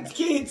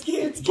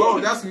kids. Bro,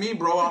 that's me,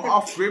 bro. I'm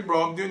off grid,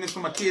 bro. I'm doing this for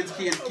my kids.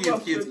 Great.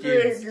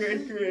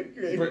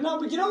 No,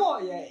 but you know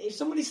what? Yeah, if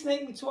somebody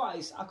snaked me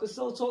twice, I could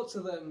still talk to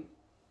them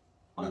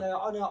on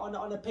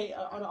a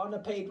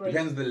paid break.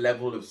 Depends the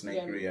level of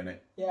snakery in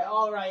it. Yeah,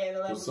 all right. Yeah, the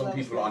level. Some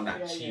people are on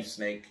that chief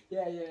snake.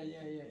 Yeah.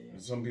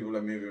 Some people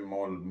are moving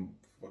more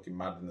fucking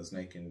mad than the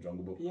snake in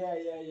Jungle Book. Yeah.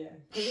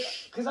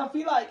 Because I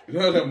feel like you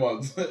know them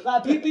ones.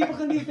 Like people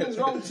can do things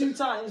wrong 2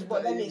 times,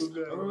 but then it's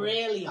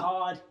really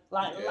hard.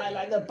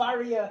 Like the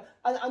barrier,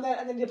 and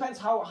then it depends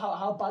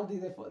how badly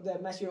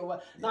they mess you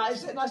over. Now, if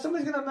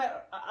someone's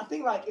gonna, I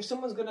think like if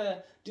someone's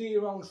gonna do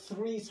you wrong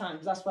 3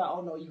 times, that's why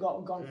oh no, you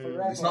got gone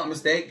forever. It's not a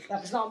mistake.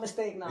 Like it's not a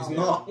mistake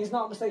now. It's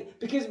not a mistake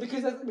because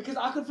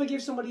I could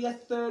forgive somebody a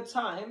 3rd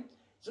time.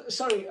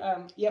 Sorry,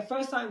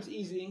 first time's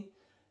easy.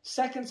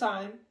 Second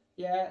time.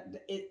 Yeah,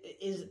 it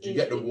is. You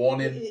get the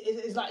warning.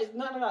 It's like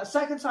no.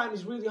 Second time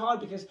is really hard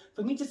because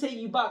for me to take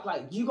you back,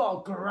 like you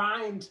gotta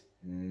grind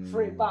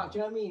for it back. Do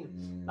you know what I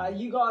mean? Like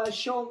you gotta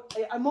show.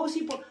 And most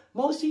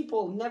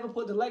people never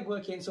put the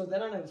legwork in, so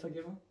then I never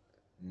forgive them.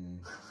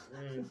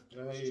 Do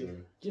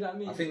you know what I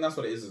mean? I think that's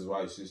what it is as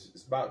well.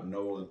 It's about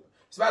knowing.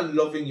 It's about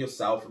loving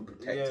yourself and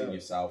protecting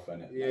yourself,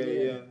 innit?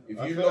 Yeah. If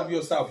you love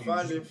yourself,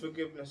 finding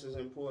forgiveness is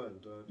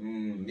important,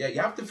 dude. Yeah, you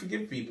have to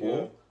forgive people.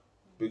 Yeah.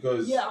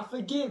 Because I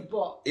forgive,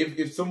 but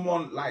if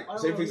someone like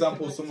say for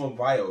example someone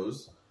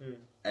vials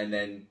and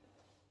then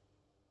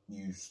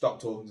you stop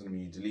talking to them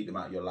and you delete them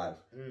out of your life,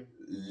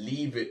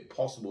 leave it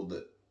possible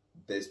that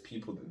there's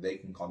people that they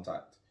can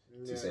contact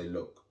to say,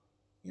 look,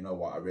 you know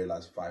what, I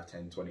realized 5,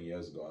 10, 20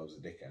 years ago I was a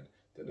dickhead.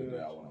 I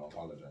want to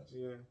apologize.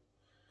 Yeah,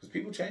 because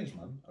people change,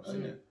 man. I've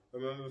seen it.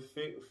 Remember,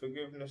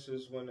 forgiveness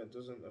is when it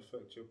doesn't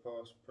affect your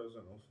past,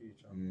 present, or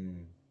future.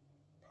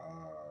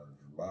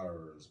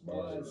 Bars.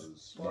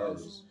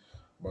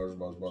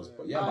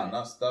 But yeah, man,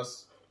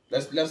 that's.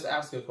 Let's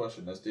ask a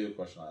question. Let's do a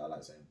question. I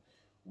like saying,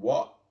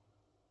 what?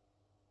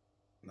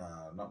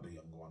 Nah, not the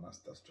younger one. That's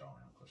John.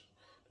 Question.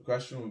 The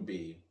question would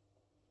be,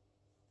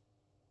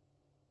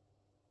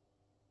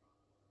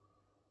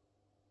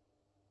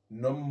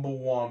 number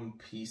 1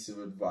 piece of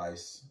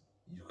advice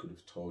you could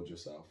have told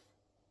yourself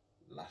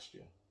last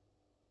year.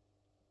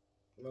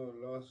 No,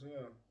 last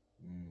year.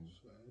 I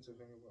need to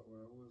think about where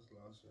I was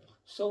last year.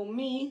 So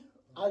me,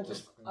 I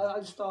just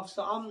start.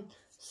 So I'm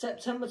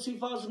September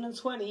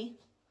 2020.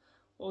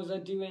 What was I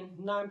doing?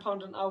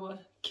 £9 an hour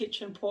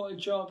kitchen porter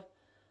job.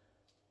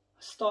 I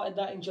started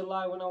that in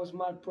July when I was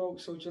mad broke.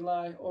 So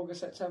July,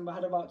 August, September. I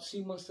had about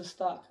 2 months to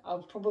stack. I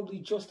was probably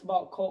just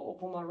about caught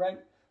up on my rent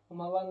with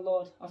my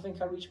landlord. I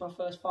think I reached my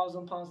first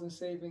 £1,000 in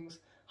savings.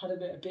 Had a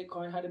bit of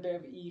Bitcoin. Had a bit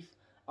of ETH.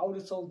 I would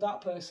have told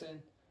that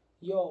person,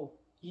 yo,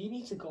 you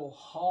need to go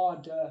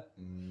harder.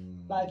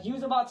 Like, you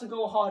was about to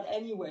go hard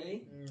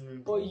anyway,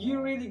 but you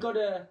really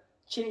gotta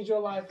change your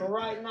life. But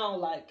right now,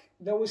 like,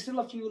 there was still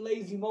a few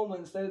lazy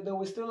moments. There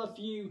was still a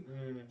few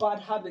bad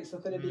habits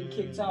that could have been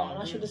kicked out.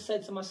 And I should have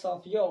said to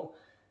myself, yo,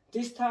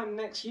 this time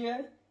next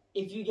year,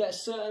 if you get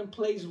certain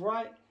plays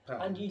right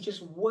and you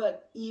just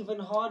work even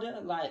harder,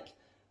 like,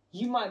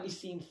 you might be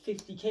seeing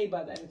 50K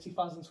by the end of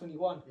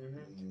 2021.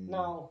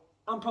 Now,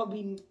 I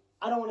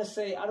don't want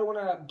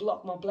to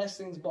block my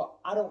blessings, but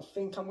I don't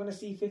think I'm going to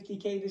see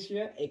 50K this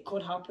year. It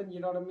could happen, you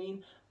know what I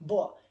mean?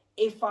 But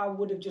if I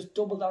would have just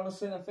doubled down on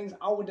certain things,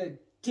 I would have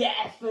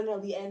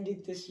definitely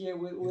ended this year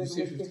with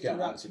 50K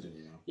on accident,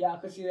 you know? Yeah, I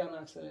could see that on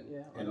accident,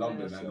 yeah. In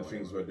London and the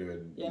things we're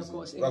doing. Yeah, of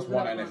course. That's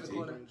one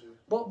NFT.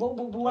 But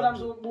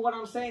what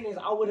I'm saying is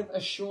I would have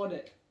assured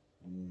it.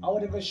 I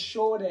would have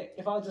assured it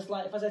if I was just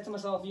like, if I said to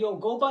myself, yo,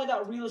 go buy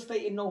that real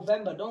estate in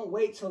November. Don't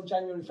wait till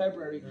January,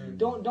 February.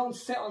 Don't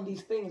sit on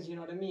these things, you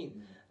know what I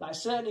mean? Like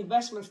certain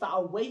investments that I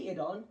waited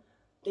on,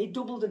 they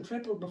doubled and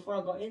tripled before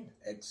I got in.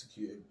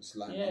 Executed. It's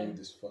like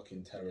this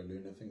fucking Terra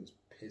Luna thing is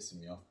pissing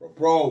me off,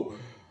 bro.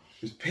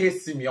 It's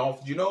pissing me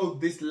off. Do you know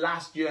this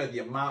last year, the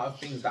amount of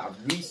things that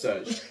I've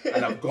researched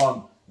and I've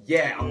gone,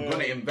 I'm going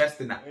to invest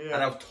in that. And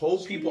I've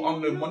told people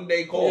on the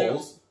Monday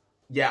calls,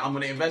 I'm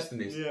going to invest in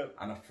this.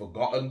 And I've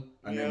forgotten.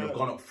 And then I've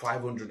gone up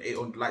 500,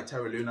 800, like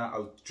Terra Luna.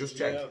 I just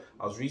checked.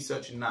 I was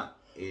researching that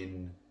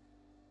in,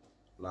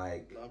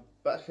 like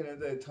back in the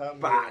day,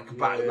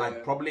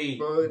 probably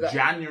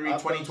January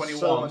 2021.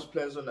 So much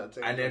players on that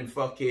thing. And then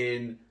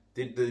fucking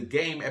did the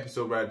game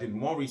episode where I did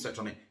more research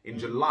on it in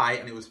July,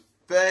 and it was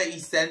 30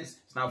 cents.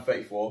 It's now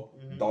 $34.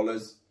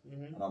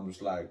 And I'm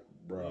just like,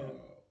 bro,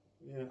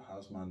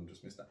 how's man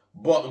just missed that?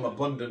 But I'm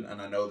abundant,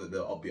 and I know that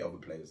there'll be other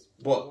players.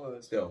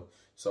 But still,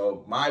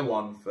 so my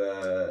one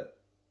for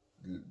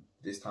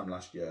this time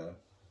last year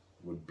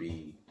would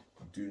be: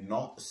 do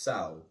not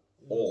sell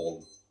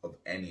all of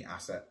any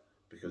asset,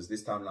 because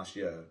this time last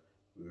year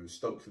we were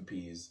stoked for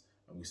peas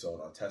and we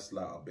sold our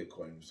Tesla, our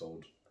Bitcoin, we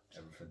sold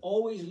everything.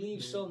 Always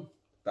leave some.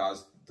 That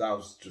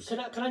was just. Can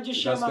I just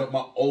share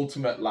my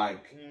ultimate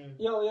like?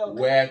 Yo.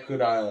 Where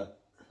could I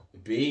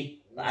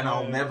be? And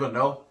I'll never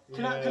know.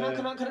 Can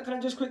I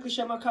just quickly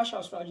share my cash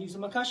out strategy? So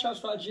my cash out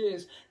strategy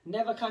is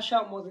never cash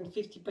out more than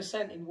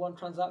 50% in one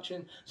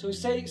transaction. So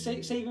say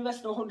you've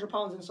invested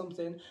 £100 in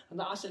something and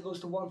the asset goes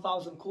to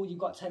 1,000. Cool, you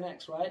got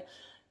 10x, right?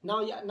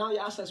 Now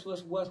your asset's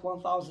worth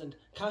 1,000.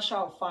 Cash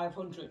out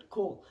 500.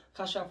 Cool.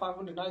 Cash out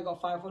 500. Now you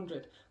got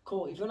 500.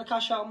 Cool. If you want to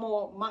cash out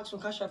more,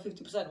 maximum cash out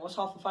 50%. What's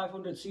half of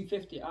 500?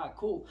 250. Alright,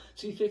 cool.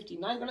 250.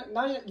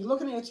 Now you're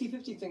looking at your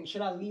 250 thing.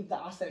 Should I leave the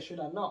asset? Should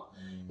I not?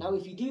 Now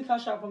if you do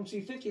cash out from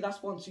 250,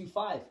 that's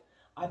 125.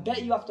 I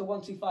bet you after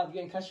 125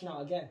 you ain't cashing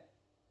out again.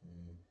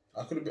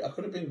 I could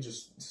have been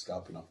just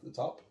scalping off the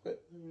top of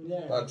it.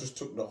 Yeah. I just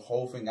took the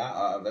whole thing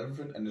out of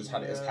everything and just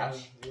had it as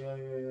cash.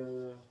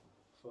 Yeah.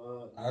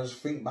 And I just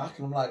think back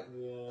and I'm like,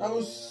 that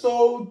was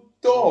so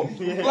dumb.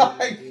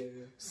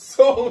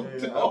 So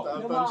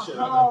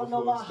dumb.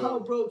 No matter how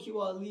broke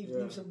you are,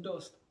 leave some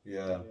dust.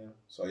 Yeah.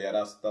 So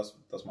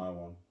that's my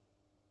one.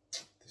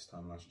 This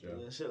time last year.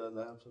 Yeah, shit like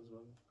that happens,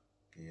 man.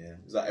 Yeah.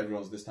 Is that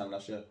everyone's this time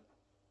last year?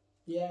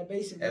 Yeah,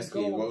 basically.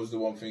 Eski, what was the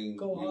one thing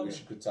you wish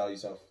you could tell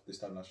yourself this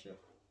time last year?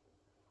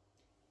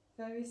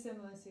 Very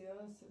similar to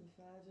yours, to be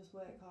fair. Just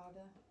work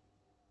harder.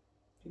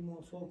 Be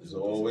more focused. There's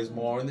always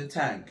more in the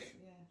tank.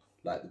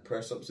 Like the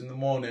press ups in the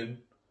morning,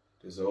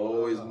 there's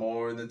always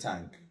more in the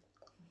tank.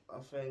 I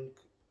think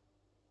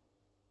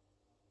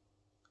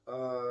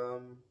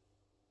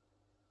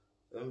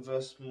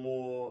invest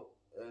more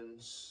in.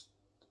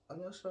 I'm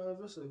not sure I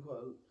invested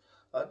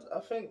quite. I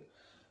think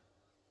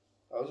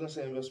I was gonna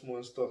say invest more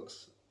in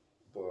stocks,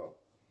 but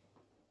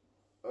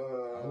I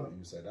wouldn't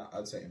even say that.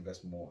 I'd say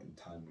invest more in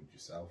time with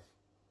yourself.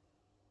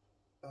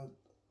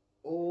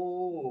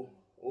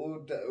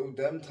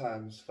 Them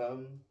times,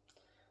 fam.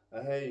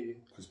 I hear you.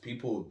 Because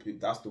people,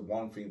 that's the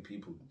one thing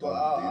people don't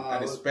do.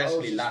 And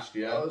especially last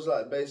year. I was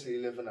like basically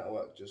living at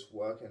work, just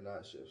working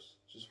night shifts.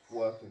 Just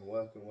working.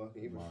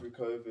 Even through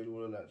COVID,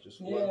 all of that, just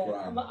working.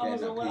 I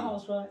was in a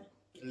warehouse, right?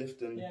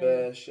 Lifting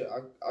bare shit.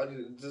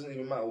 It doesn't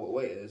even matter what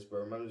weight it is,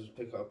 bro. Man, just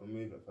pick it up and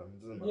move it, fam.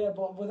 It doesn't matter. Yeah,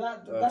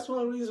 but that's one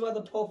of the reasons why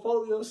the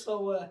portfolio's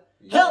so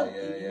healthy.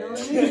 You know what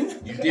I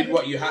mean? You did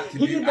what you had to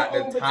do at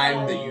the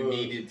time that you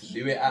needed to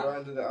do it at.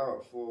 Grinded it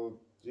out for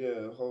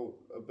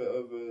a bit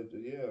over a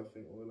year, I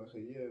think, or like a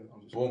year.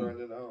 Just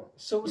grinding it out.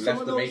 So some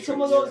of those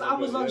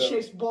Amazon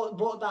shifts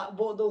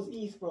bought those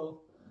ETH,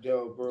 bro.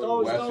 Yo,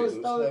 bro.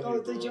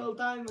 Those digital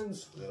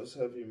diamonds. Yeah, it was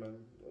heavy, man.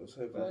 It was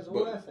heavy. But it's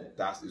worth it.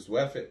 It's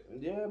worth it.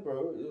 Yeah,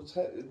 bro. It was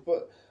heavy,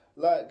 but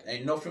like,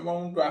 ain't nothing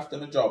wrong with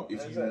grafting a job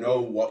if you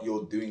know what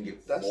you're doing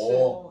it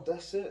for.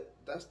 That's it.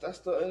 That's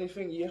the only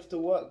thing. You have to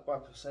work by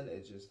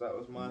percentages. That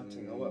was my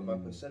thing. I work by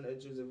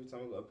percentages every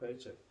time I got a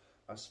paycheck.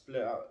 I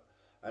split out.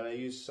 And I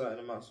used certain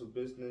amounts for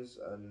business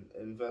and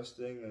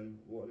investing and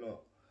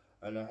whatnot.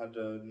 And I had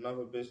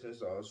another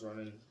business that I was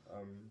running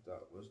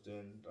that was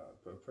doing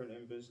a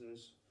printing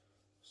business.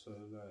 So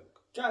like,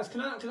 guys, can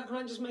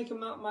I just make a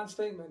mad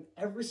statement?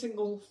 Every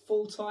single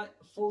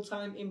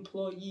full-time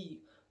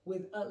employee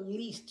with at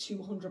least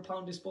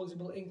 £200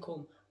 disposable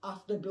income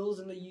after bills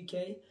in the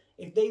UK,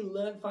 if they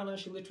learn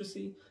financial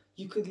literacy,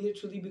 you could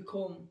literally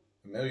become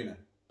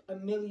a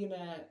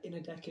millionaire in a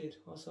decade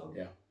or so.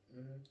 Yeah,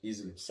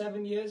 easily.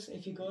 7 years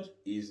if you're good.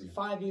 Easily.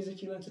 5 years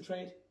if you learn to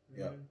trade.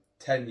 Yeah,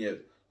 10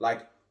 years.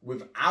 Like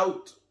with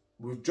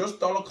just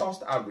dollar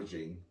cost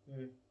averaging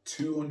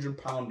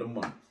 £200 a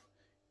month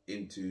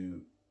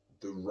into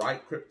the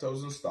right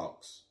cryptos and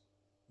stocks,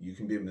 you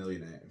can be a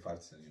millionaire in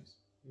 5 to 10 years.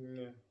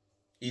 Yeah.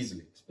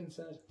 Easily. It's been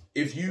said.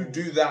 If you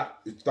do that,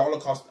 dollar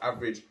cost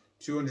average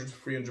 £200 to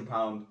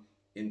 £300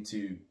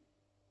 into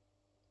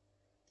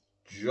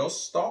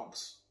just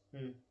stocks,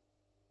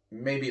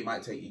 maybe it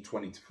might take you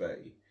 20 to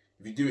 30.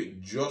 If you do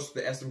it just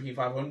the S&P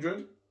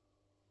 500,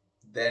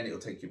 then it'll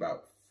take you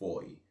about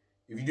 40.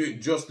 If you do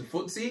it just the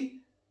FTSE,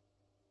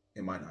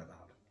 it might not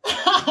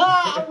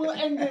happen. We'll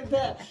end it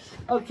there.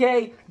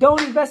 Okay,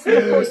 don't invest in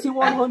the FTSE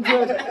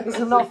 100. This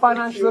is not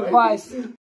financial advice.